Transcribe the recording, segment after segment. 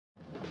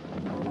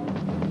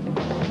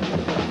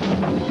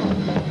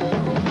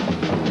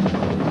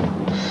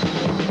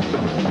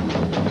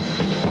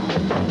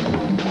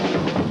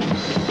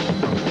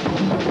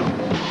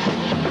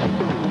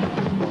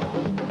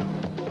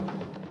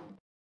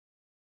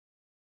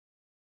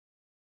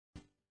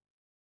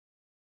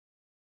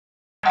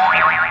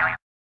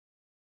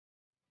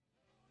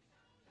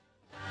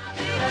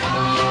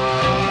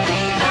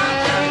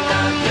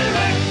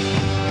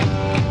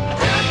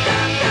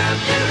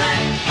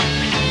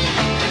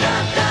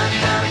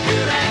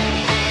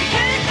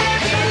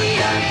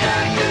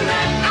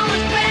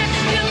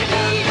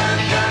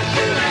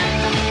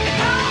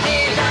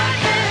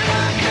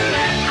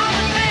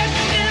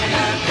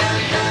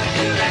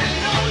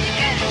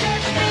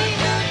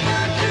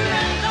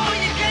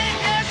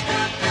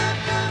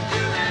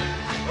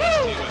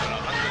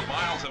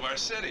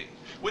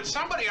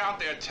out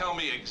there tell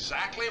me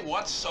exactly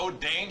what's so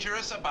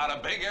dangerous about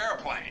a big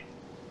airplane.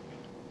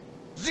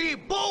 The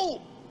boom!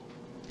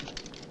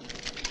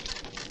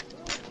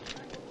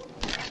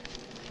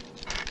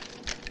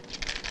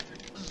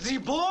 The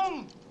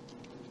boom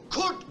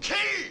could kill.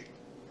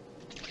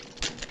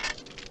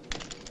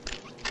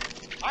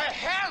 I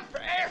have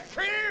a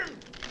film.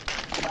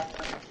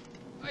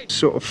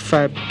 Sort of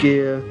fab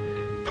gear,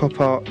 pop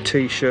art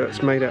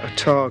t-shirts made out of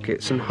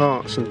targets and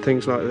hearts and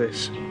things like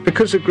this.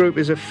 Because the group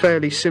is a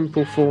fairly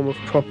simple form of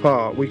pop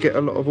art, we get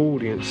a lot of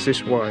audience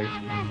this way.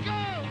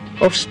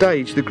 Off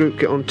stage, the group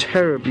get on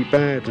terribly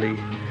badly.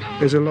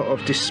 There's a lot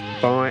of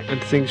despite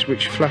and things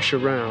which flash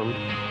around.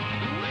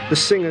 The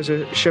singer's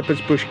a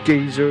shepherd's bush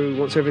geezer who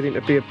wants everything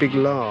to be a big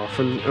laugh,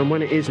 and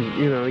when it isn't,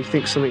 you know, he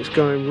thinks something's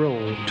going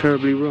wrong,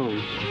 terribly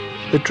wrong.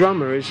 The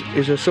drummer is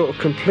a sort of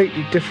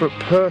completely different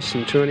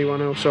person to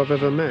anyone else I've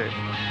ever met.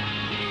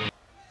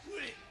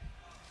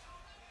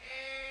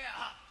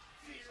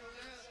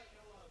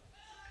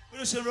 We'll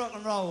do some rock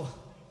and roll.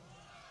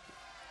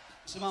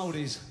 Some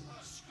oldies.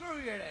 Screw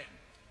you then.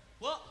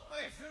 What? Well,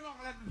 if you're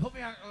not going to put me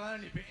Uncle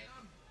Ernie bit in,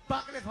 I'm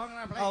bucking if I'm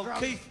going to play Oh, drums.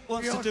 Keith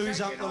wants to do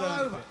his Uncle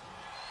Ernie bit.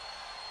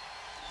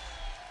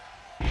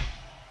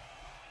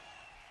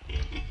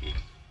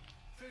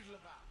 Fizzle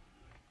about.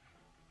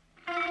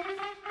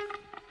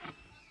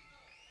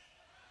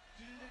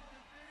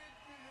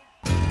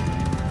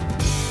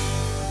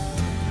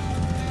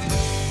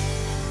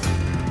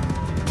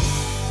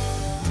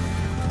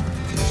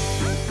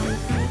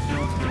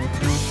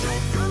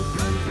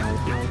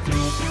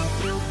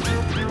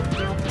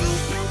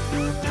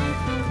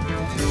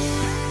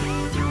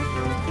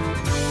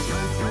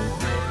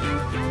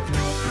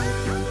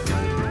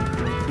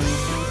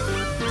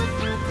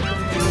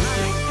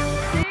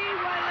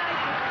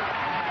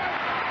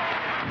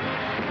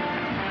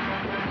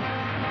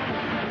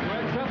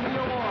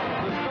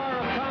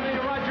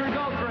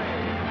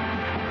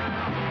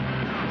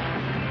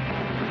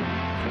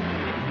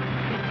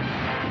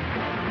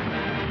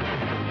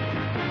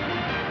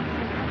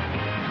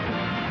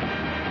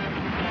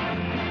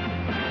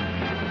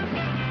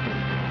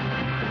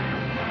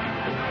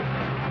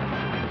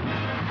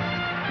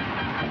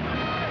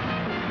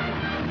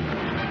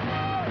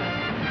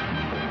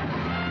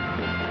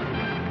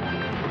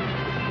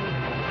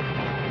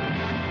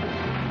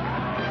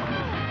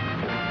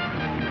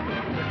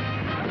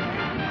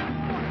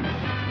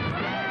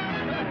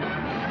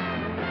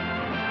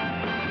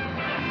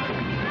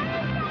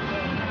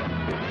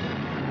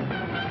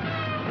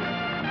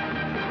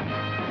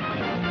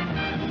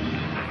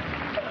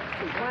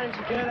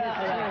 Get out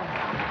of there.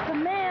 The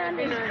man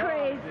is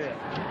crazy.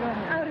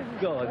 Out of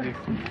Go on, you.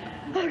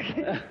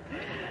 Okay.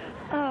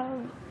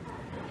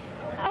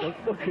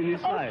 What can you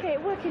say? Okay,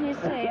 what can you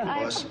say?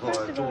 I first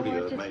survived of all, all your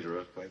want to- major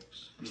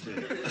earthquakes.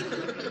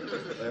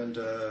 and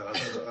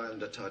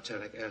the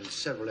Titanic and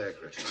several air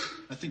crashes.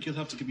 I think you'll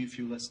have to give me a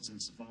few lessons in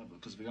survival,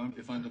 because if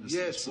I'm going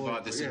to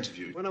survive this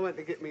interview... When I went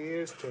to get my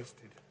ears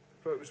tested, I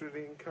thought it was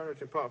really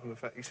encouraging, apart from the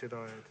fact he said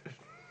I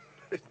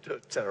had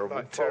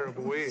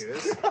terrible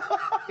ears.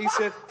 He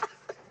said,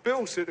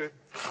 Bill said to him,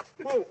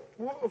 well,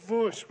 what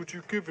advice would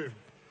you give him?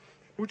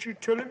 Would you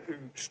tell him to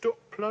stop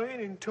playing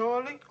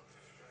entirely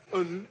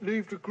and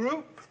leave the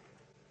group?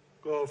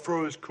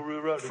 Throw his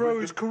career out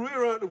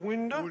the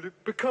window?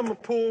 Become a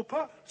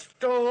pauper?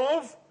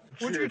 Starve?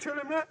 Would you tell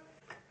him that?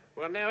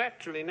 Well, no,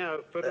 actually,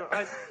 no. But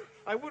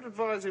I would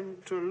advise him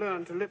to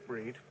learn to lip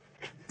read.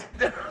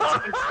 But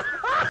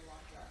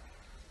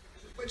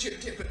you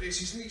tip at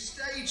this is me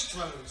stage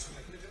clothes.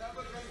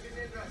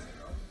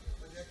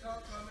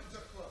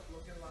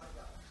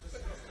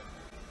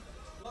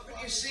 But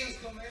you see,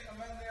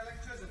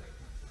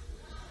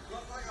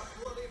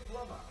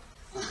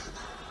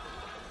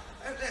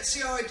 that's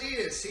the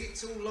idea. See,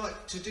 it's all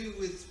like to do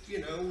with, you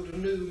know, all the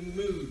new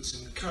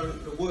moods and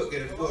current the work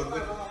getting forward.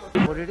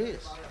 What it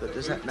is, but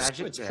there's that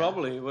magic It's there.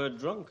 probably we're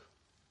drunk.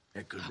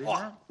 It could be.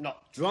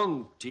 Not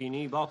drunk,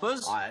 teeny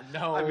boppers.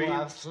 No, I mean,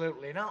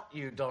 absolutely not.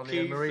 You Donny and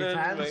Keith Marie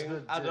fans.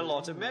 and had a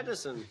lot of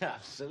medicine.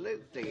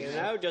 Absolutely. You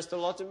know, just a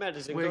lot of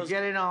medicine. We're 'cause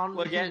getting on.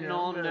 We're getting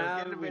on now.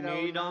 getting a We bit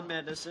need on. our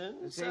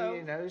medicine. See, So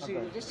you know,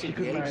 just You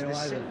couldn't marry engage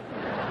either.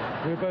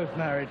 this. We're both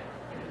married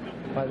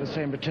by the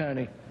same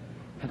attorney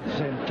at the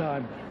same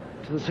time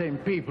to the same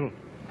people.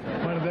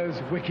 One of those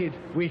wicked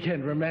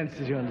weekend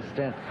romances, you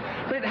understand.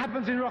 But it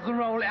happens in rock and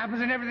roll. It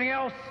happens in everything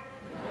else.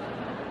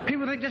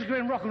 People think just because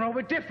we're in rock and roll,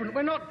 we're different.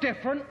 We're not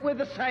different. We're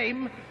the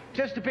same,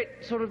 just a bit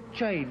sort of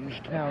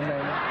changed now and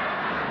then.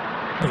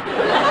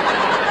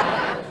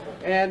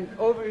 And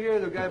over here,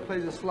 the guy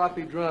plays the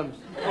sloppy drums.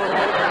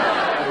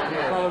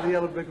 Follow the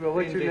yellow brick road.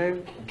 What's your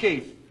name?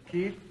 Keith.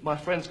 Keith? My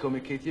friends call me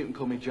Keith. You can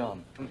call me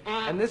John.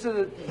 And this is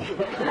a...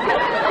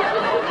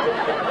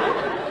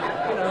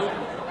 you know,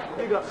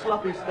 you got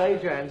sloppy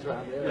stage hands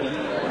around here.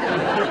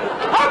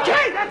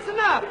 Okay, that's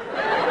enough!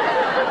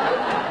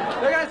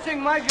 They're gonna sing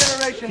My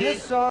Generation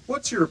this song.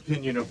 What's your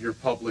opinion of your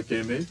public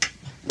image?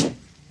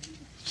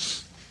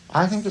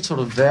 I think it sort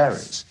of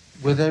varies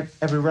with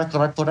every record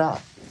I put out.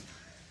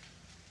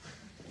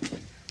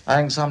 I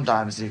think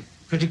sometimes the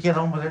Could you get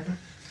on with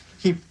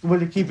it?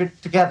 Will you keep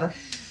it together?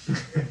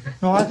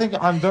 No, I think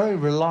I'm very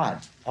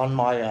reliant on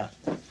my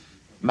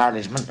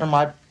management and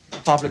my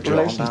public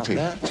relations team.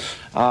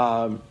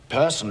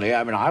 Personally,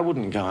 I mean, I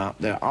wouldn't go out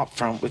there up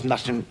front with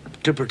nothing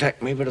to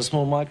protect me but a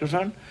small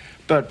microphone.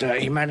 But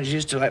he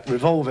manages to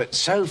revolve it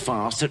so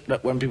fast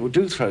that when people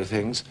do throw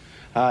things,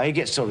 he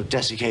gets sort of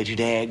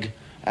desiccated egg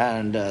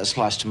and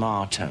sliced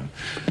tomato.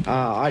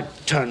 I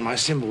turn my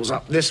cymbals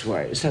up this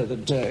way so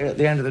that at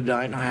the end of the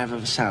night I have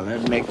a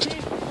salad mixed.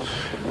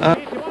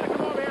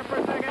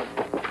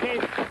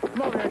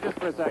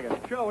 For a second.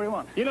 Sure, what do you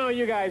want? You know,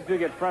 you guys do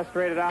get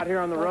frustrated out here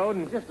on the road,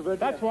 and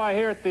that's why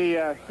here at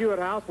the Hewitt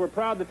House, we're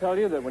proud to tell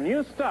you that when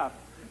you stuff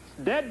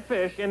dead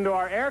fish into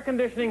our air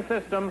conditioning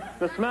system,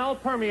 the smell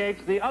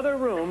permeates the other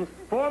rooms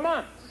for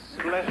months.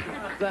 Bless you.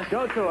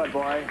 Go to it,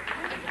 boy.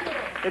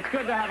 It's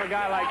good to have a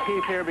guy like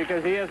Keith here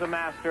because he is a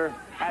master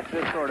at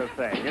this sort of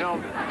thing. You know,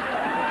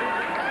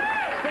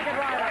 stick it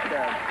right up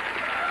there.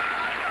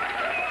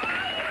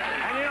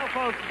 And you know,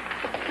 folks,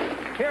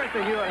 here at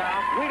the Hewitt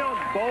House, we don't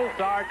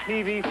bolt our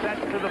TV sets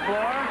to the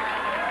floor.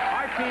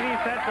 Our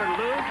TV sets are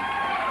loose.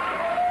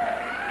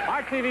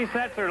 Our TV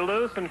sets are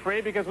loose and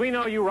free because we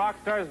know you rock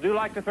stars do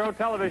like to throw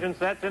television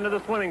sets into the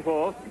swimming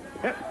pools.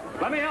 Here,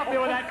 let me help you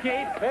with that,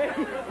 Keith. Hey,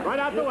 right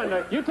out the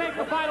window. You take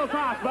the final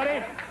toss,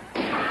 buddy.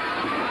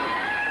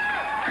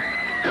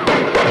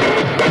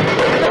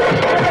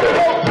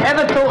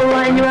 Ever thought of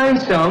writing your own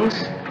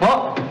songs?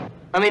 What?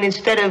 I mean,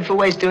 instead of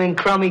always doing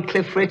crummy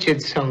Cliff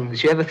Richard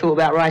songs, you ever thought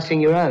about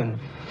writing your own?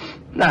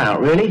 No,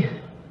 not really.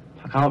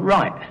 I can't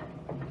write.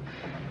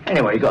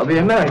 Anyway, you've got to be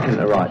American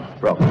to write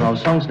rock and roll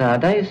songs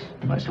nowadays.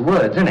 Well, it's the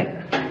words, isn't it?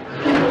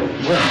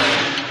 Words.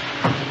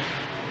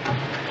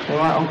 All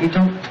right, Honky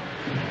Tonk?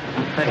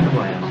 Take it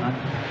away, outside.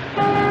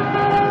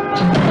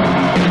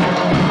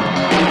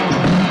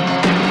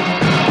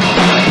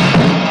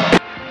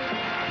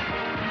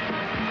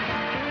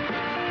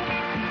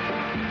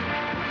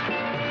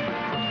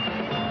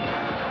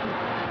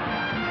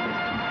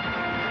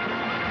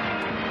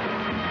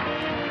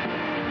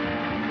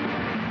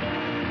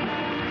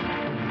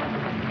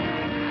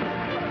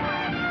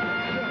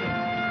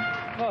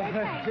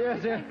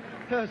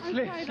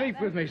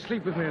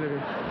 Sleep with me a little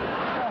bit.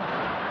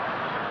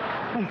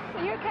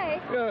 Are you okay?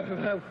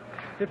 Well,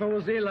 if I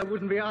was ill, I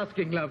wouldn't be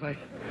asking, love. I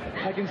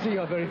can see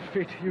you're very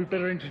fit. You'd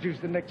better introduce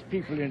the next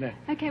people in there.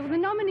 Okay, well, the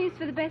nominees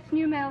for the best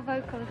new male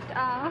vocalist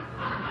are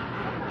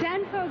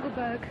Dan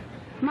Fogelberg,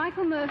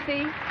 Michael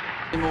Murphy.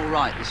 I'm all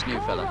right, this new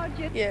fella.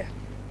 Roger. Yeah.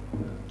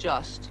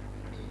 Just.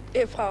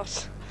 It'll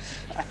pass.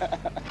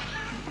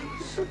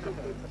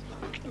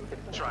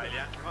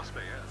 Australia, must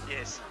be,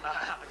 yes.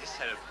 I just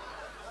had a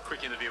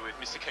quick interview with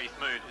Mr. Keith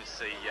Moon, who's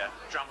the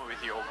drummer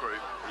with your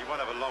group. You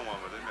won't have a long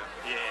one with him,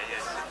 Yeah,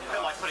 yes. I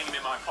felt like putting him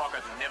in my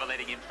pocket and never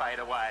letting him fade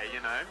away, you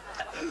know.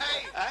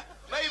 Hey,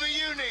 maybe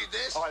you need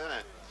this. Oh, I don't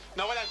know.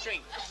 No, I don't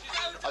drink.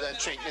 I don't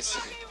drink.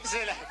 Listen.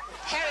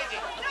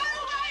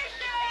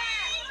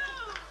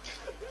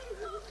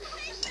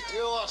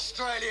 You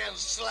Australian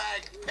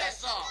slag,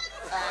 piss off.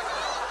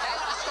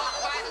 Stop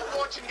playing the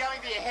fortune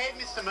going to your head,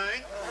 Mr.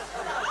 Moon.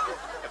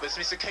 It was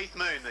Mr. Keith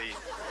Moon, the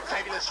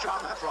fabulous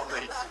drummer from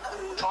the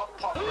top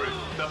pop group,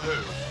 The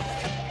Who.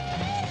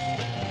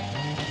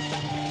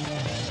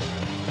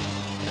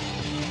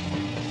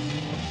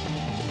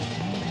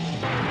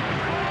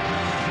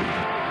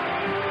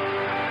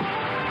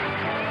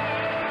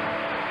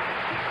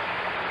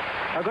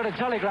 I got a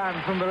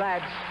telegram from the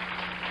lads.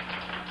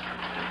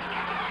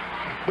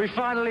 We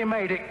finally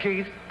made it,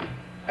 Keith.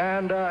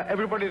 And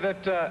everybody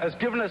that has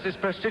given us this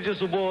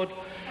prestigious award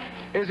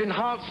is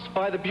enhanced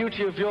by the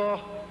beauty of your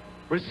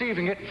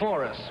receiving it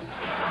for us.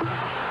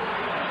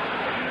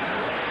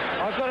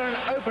 I've got an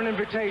open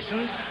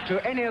invitation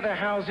to any of the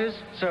houses,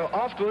 so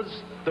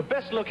afterwards, the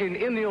best looking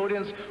in the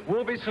audience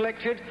will be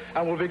selected,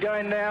 and we'll be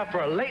going there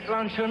for a late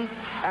luncheon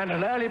and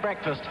an early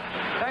breakfast.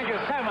 Thank you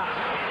so much.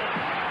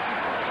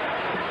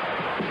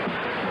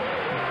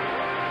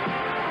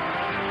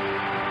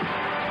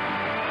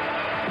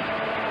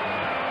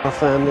 Our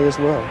family as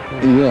well.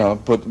 Yeah,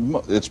 but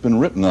it's been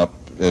written up,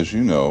 as you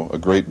know, a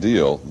great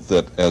deal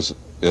that as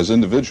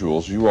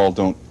individuals, you all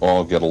don't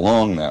all get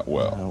along that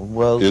well.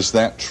 Well, is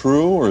that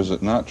true or is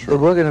it not true? There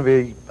were going to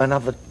be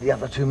the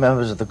other two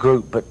members of the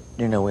group, but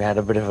you know we had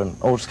a bit of an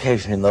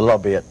altercation in the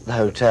lobby at the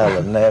hotel,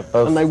 and they're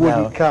both and they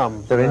wouldn't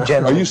come. They're in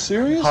general. Are you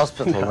serious?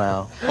 Hospital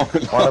now.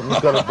 One of them's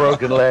got a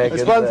broken leg.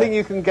 There's one thing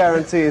you can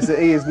guarantee is that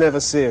he is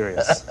never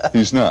serious.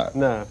 He's not.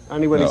 No,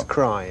 only when he's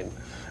crying.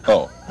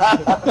 Oh.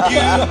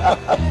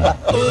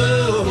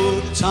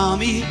 Oh,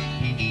 Tommy,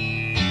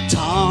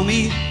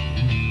 Tommy,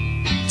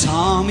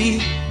 Tommy,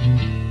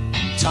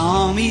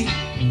 Tommy,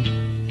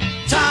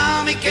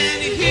 Tommy,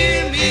 can you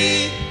hear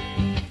me?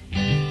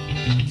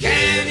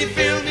 Can you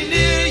feel me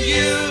near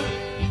you?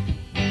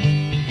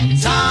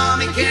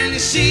 Tommy, can you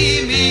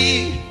see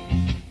me?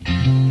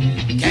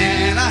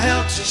 Can I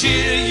help to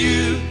cheer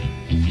you?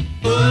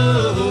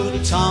 Oh,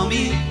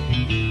 Tommy,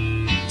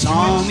 Tommy.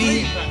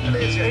 Tommy.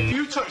 If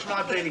you touch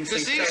my bleeding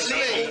Does he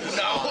sleep?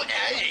 No,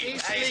 hey,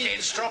 he's getting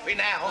stroppy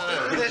now.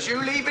 Because you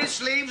leave his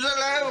sleeves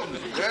alone.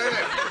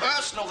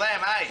 Personal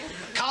them, eh?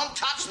 Can't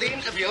touch the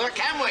interviewer,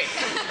 can we?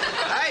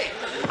 Hey,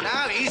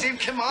 now he's in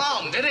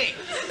command, isn't he?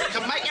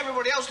 Can make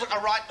everybody else look a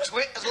right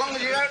twit as long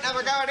as you don't have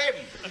a go at him.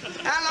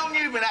 How long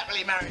you been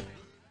happily married?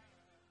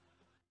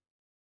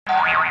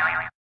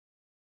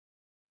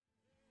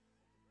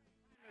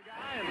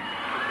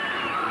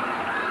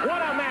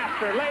 What a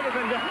master, ladies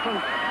and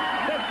gentlemen.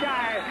 This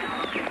guy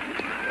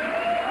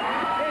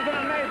is an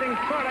amazing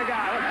sort of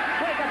guy. Let's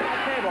take up that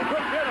table.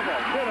 Good, beautiful,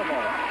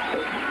 beautiful.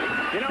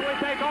 You know, we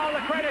take all the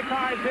credit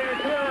cards here,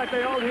 too, at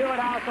the old Hewitt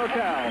House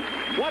Hotel.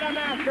 What a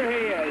master he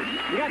is.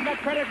 You got that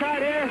credit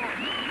card here?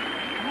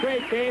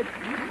 Great, Keith.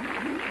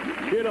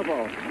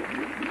 Beautiful.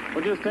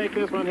 We'll just take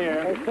this one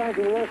here. Hey, thank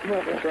you, Will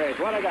Smith. Great.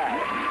 What a guy.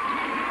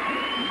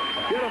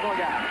 Beautiful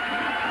guy.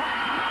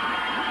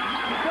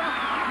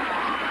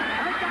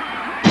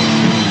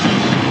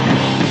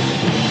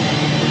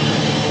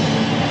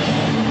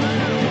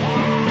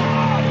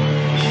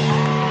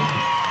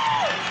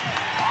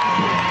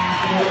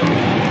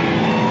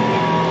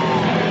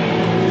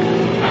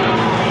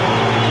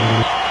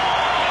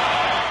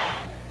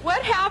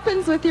 What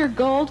happens with your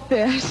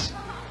goldfish?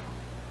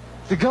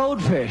 The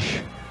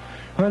goldfish?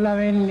 Well, I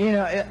mean, you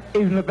know,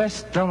 even the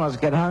best drummers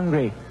get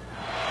hungry.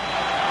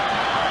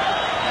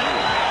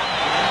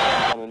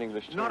 On an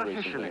English tour Not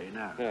recently. officially,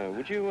 no. No.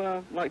 Would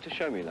you like to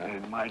show me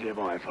that? My dear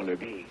boy, follow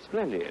me.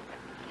 Splendid.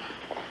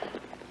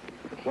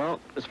 Well,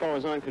 as far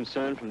as I'm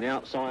concerned, from the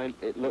outside,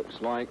 it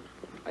looks like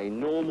a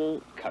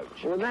normal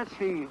coach. Well, that's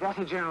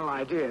a general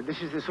idea.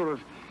 This is the sort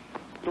of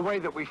the way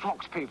that we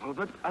fox people.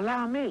 But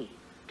allow me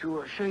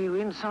to show you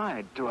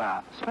inside to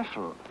our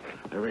special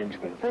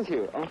arrangement. Thank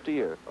you. After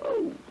you.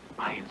 Oh,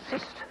 I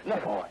insist. No,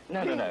 boy.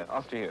 No.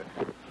 After you.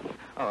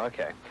 Oh,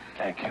 okay.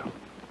 Thank you.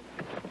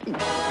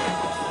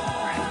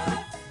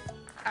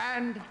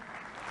 And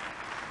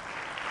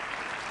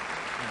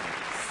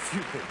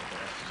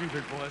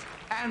stupid boys.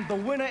 And the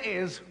winner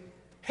is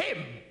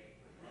him.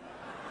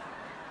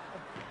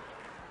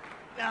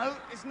 No,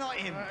 it's not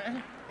him.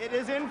 It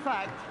is in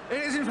fact.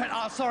 It is in fact.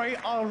 Oh, sorry.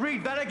 I'll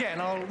read that again.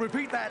 I'll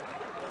repeat that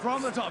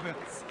from the top.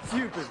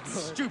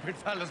 Stupid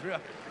fellas. We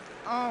are.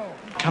 Oh.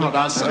 Cannot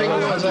answer.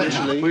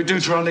 We do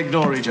try and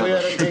ignore each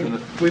other.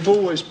 We've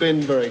always been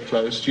very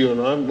close, you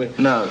and I, haven't we?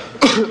 No.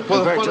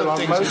 Well, Very one of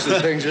the most of the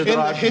things that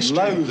I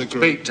loathe the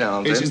group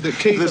is that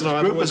Keith this and I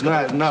have group always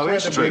has had no incredibly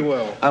history,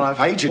 well. and I've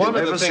hated One it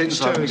of the ever things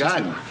since I too is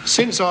began.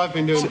 since I've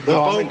been doing the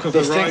Well, I bulk mean, of the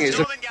the thing rights. is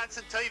Norman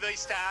Gunson, TV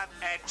star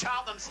at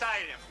Charlton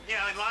Stadium, you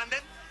know, in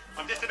London.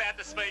 I'm just about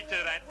to speak to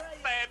that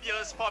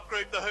fabulous pop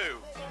group, The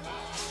Who.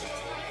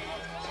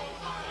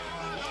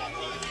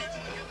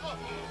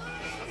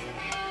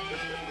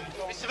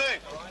 Mr. Moon,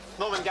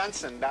 Norman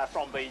Gunson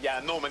from the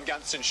Norman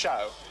Gunson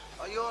Show.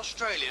 Are you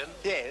Australian?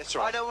 Yeah, that's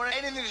right. I don't want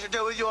anything to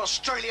do with you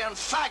Australian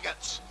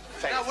faggots.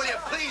 Thanks. Now, will you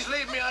please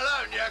leave me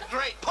alone, you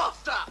great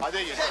puffer? I do,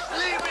 you. Just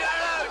leave me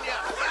alone, you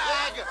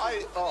fag!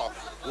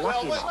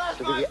 Lucky enough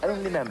to be the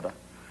only member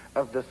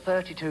of the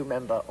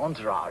 32-member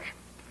entourage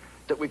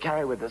that we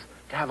carry with us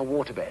to have a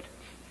waterbed.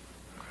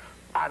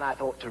 And I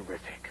thought,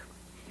 terrific.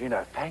 You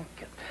know, thank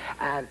you.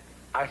 And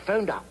I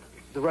phoned up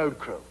the road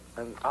crew,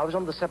 and I was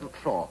on the 7th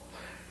floor,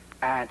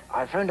 and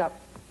I phoned up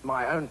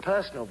my own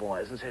personal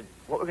boys and said,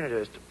 what we're going to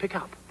do is to pick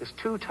up this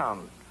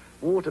 2-ton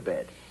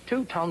waterbed,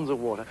 2 tons of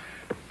water,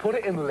 put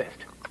it in the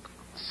lift,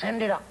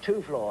 send it up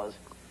 2 floors,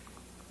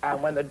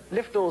 and when the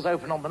lift doors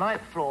open on the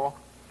 9th floor,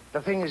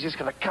 the thing is just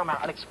going to come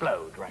out and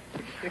explode, right?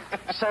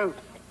 So,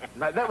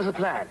 that was the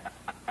plan.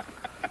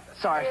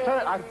 So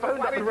I phoned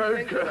up the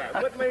road crew.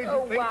 What made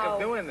you think of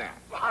doing that?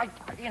 I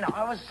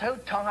was so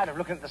tired of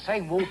looking at the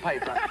same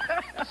wallpaper,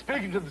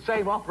 speaking to the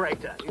same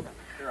operator. You know.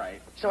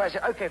 Right. So I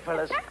said, okay,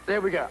 fellas, there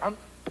we go.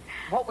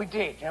 What we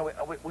did, you know,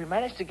 we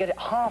managed to get it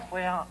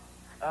halfway out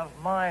of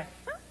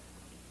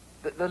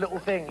the little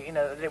thing, you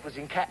know, that it was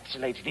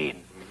encapsulated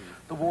in,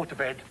 the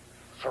waterbed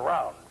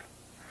surround.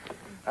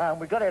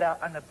 We got it out,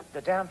 and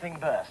the damn thing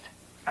burst.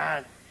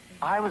 And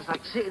I was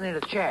like sitting in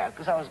a chair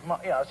because I was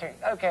saying,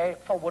 okay,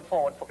 forward,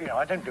 you know,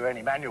 I don't do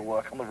any manual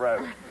work on the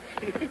road.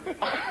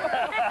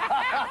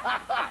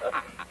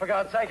 For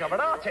God's sake, I'm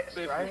an artist,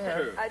 right? You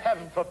know,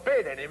 heaven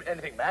forbid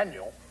anything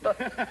manual. But,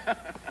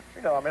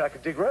 you know, I mean, I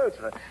could dig roads.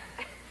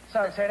 So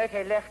I'm saying,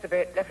 okay, left a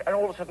bit, and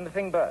all of a sudden the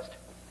thing burst.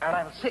 And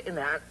I was sitting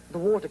there, the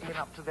water came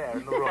up to there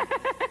in the room.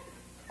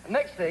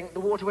 Next thing,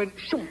 the water went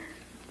shoom,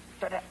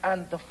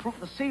 and the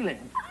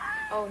ceiling.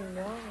 Oh,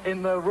 no.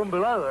 In the room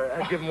below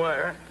had given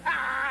way.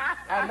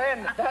 And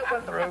then that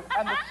went through,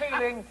 and the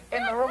ceiling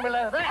in the room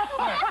below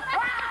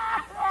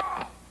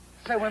that.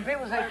 So when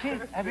people say,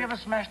 Keith, have you ever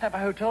smashed up a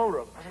hotel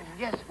room? I said,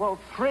 yes, well,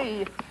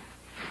 3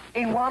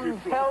 in one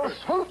fell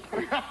swoop.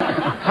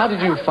 How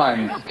did you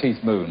find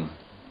Keith Moon?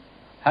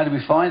 How did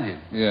we find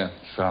him? Yeah,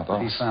 found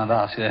us. He found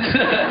us,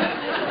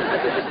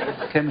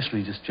 yeah.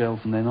 Chemistry just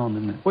gelled from then on,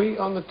 didn't it? We,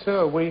 on the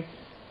tour, we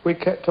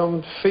kept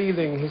on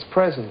feeling his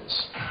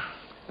presence.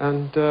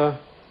 And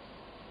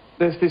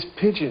there's this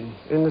pigeon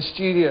in the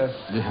studio.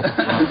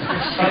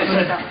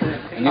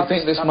 And you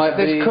think this might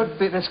be...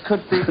 This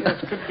could be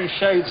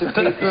shades of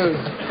Keith Moon.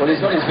 Well, he's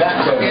got his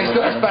back to us. Yeah, he's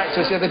got his back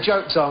to us. Yeah, the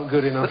jokes aren't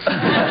good enough.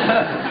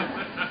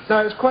 No,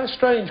 it's quite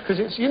strange, because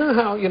it's, you know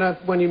how,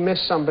 when you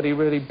miss somebody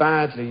really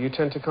badly, you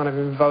tend to kind of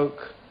invoke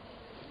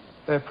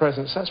their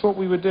presence. That's what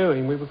we were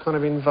doing. We were kind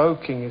of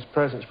invoking his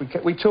presence.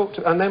 We talked,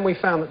 and then we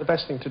found that the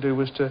best thing to do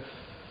was to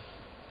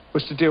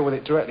deal with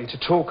it directly, to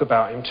talk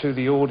about him to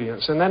the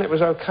audience. And then it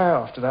was okay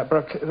after that.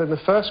 But then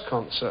the first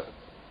concert,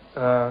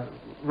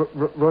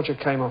 Roger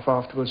came off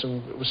afterwards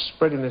and was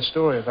spreading this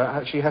story about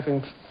actually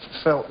having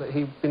felt that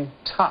he'd been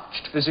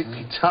touched,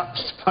 physically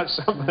touched by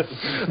somebody.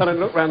 And I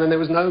looked round and there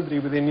was nobody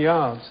within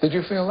yards. Did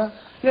you feel that?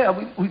 Yeah,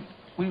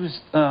 we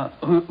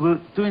were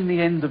doing the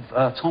end of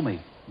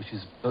Tommy, which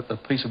is a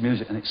piece of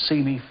music, and it's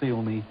See Me,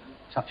 Feel Me,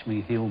 Touch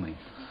Me, Heal Me.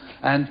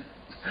 And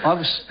I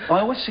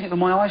always sing it with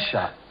my eyes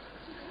shut.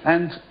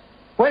 And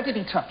where did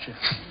he touch you?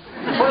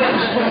 Well,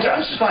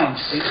 it's strange.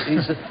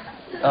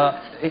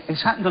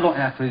 It's happened a lot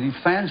in our career.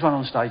 Fans run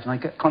on stage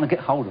and they kind of get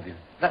hold of you.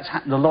 That's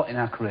happened a lot in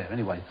our career.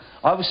 Anyway,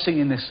 I was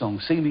singing this song,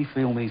 See Me,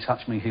 Feel Me,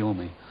 Touch Me, Heal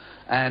Me.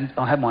 And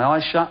I had my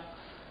eyes shut.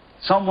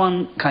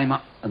 Someone came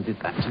up and did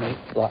that to me,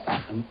 like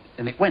that,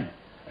 and it went.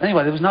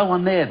 Anyway, there was no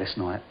one there this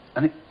night,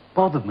 and it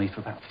bothered me for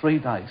about 3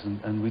 days.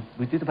 And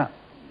we did about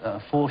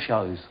 4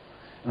 shows.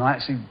 And I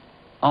actually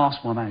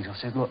asked my manager, I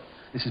said, look,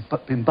 this has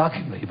been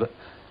bugging me, but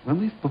when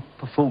we were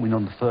performing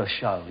on the first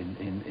show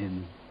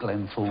in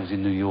Glen Falls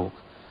in New York,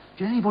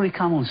 did anybody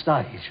come on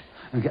stage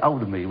and get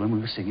hold of me when we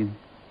were singing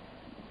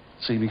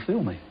See Me,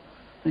 Feel Me?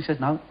 And he said,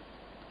 no.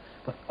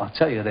 But I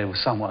tell you, there was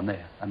someone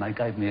there, and they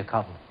gave me a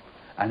cuddle.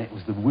 And it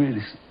was the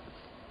weirdest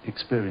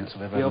experience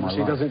I've ever had in my life.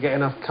 He obviously doesn't get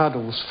enough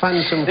cuddles.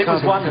 Phantom cuddles. It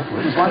was wonderful.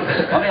 It was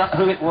wonderful. I mean,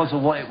 who it was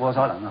or what it was,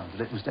 I don't know,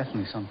 but it was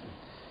definitely something.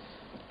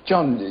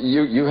 John,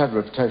 you had a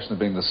reputation of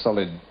being the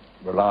solid,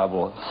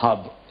 reliable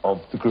hub of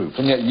the group,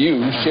 and yet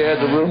you shared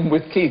the room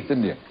with Keith,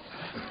 didn't you?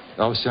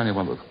 I was the only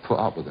one that could put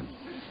up with him.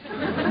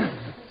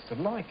 To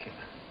like him.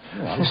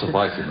 Yeah, I used to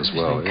like him as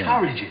well.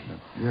 Encourage him.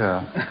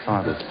 Yeah,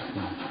 kind of.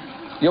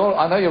 Yeah.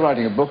 I know you're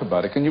writing a book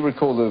about it. Can you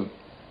recall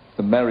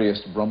the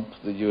merriest romp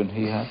that you and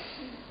he had?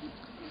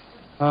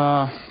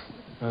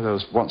 There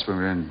was once when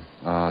we were in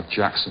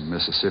Jackson,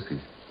 Mississippi,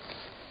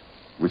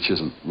 which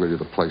isn't really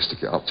the place to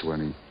get up to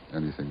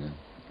anything in.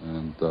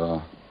 And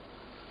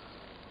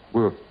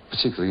we were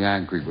particularly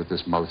angry with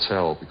this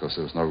motel because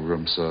there was no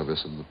room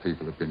service and the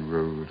people had been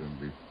rude and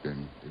we'd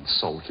been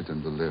insulted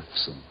in the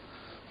lifts and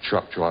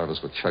truck drivers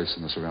were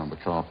chasing us around the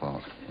car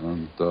park.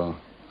 And it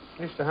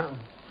used to happen.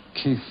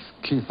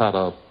 Keith had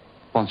a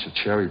bunch of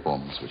cherry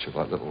bombs, which are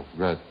like little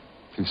red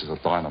pieces of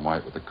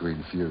dynamite with a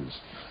green fuse.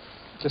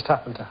 Just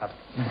happened to happen.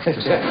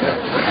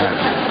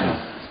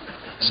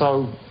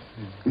 So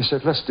he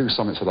said, let's do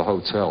something to the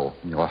hotel.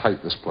 I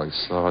hate this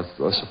place. So I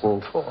said,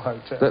 well, poor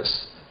hotel.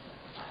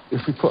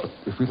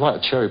 If we light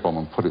a cherry bomb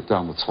and put it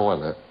down the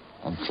toilet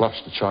and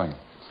flush the chain,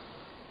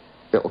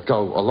 it'll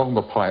go along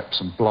the pipes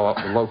and blow up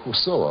the local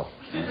sewer.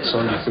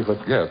 So you figured,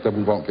 yeah, then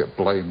we won't get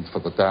blamed for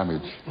the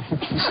damage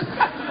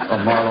a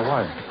mile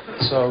away.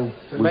 So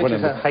we went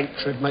in.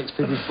 Hatred makes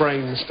people's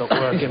brains stop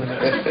working.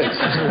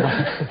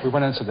 we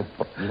went into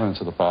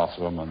the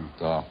bathroom and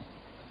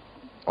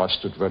I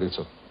stood ready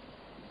to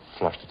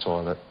flush the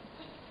toilet.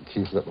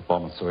 Keith lit the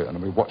bomb and threw it, and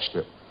then we watched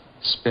it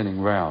spinning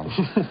round,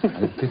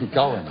 and it didn't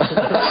go in.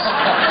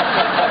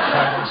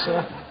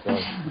 So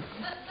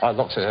I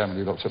looked at him, and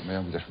he looked at me,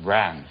 and we just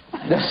ran.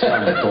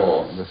 Slammed the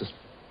door, and there's this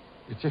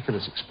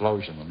ridiculous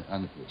explosion,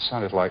 and it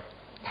sounded like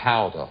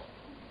powder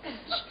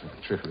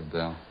trickling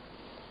down.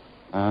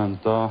 And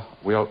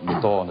we opened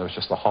the door, and there was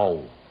just a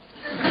hole.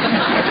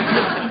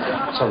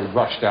 So we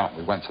rushed out,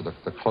 and we went to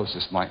the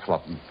closest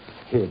nightclub and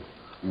hid,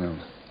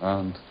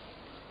 and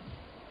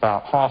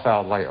about half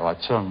hour later, I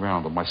turned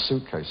around, and my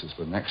suitcases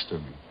were next to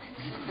me.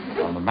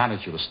 And the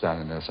manager was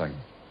standing there saying,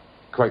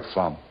 great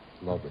fun,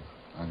 lovely.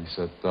 And he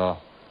said,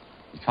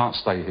 you can't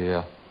stay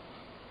here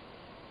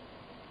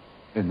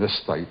in this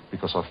state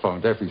because I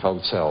phoned every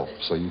hotel,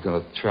 so you're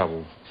going to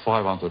travel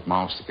 500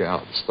 miles to get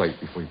out of the state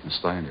before you can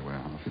stay anywhere.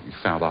 And I think we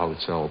found a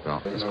hotel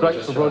about... It's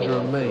great for Roger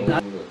and me.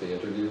 With the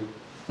interview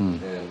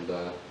and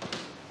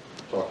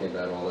talking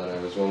about all that,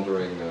 I was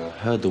wondering, now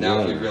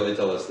if you really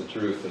tell us the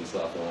truth and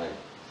stuff,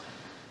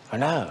 I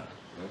know.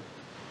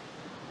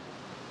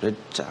 But,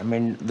 I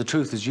mean, the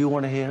truth is you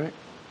want to hear it?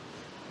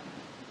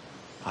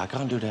 I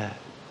can't do that.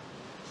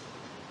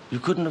 You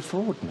couldn't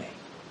afford me.